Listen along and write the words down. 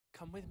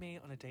come with me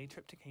on a day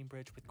trip to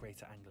Cambridge with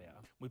Greater Anglia.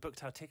 We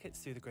booked our tickets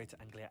through the Greater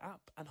Anglia app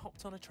and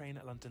hopped on a train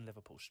at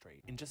London-Liverpool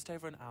Street. In just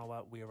over an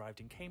hour, we arrived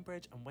in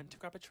Cambridge and went to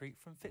grab a treat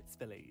from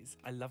Fitzbilly's.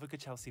 I love a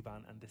good Chelsea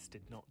bun and this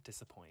did not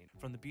disappoint.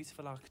 From the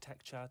beautiful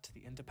architecture to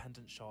the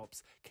independent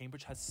shops,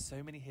 Cambridge has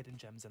so many hidden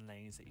gems and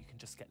lanes that you can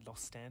just get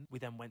lost in. We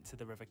then went to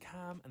the River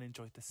Cam and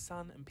enjoyed the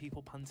sun and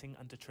people punting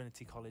under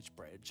Trinity College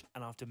Bridge.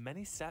 And after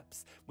many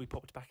steps, we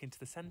popped back into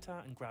the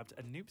centre and grabbed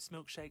a Noop's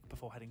milkshake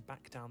before heading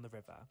back down the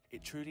river.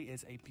 It truly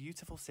is a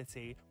beautiful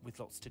city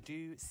with lots to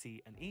do,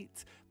 see and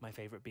eat, my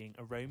favourite being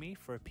a Romy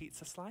for a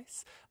pizza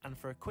slice, and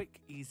for a quick,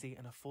 easy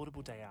and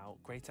affordable day out,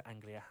 Greater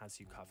Anglia has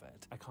you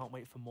covered. I can't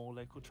wait for more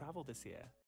local travel this year.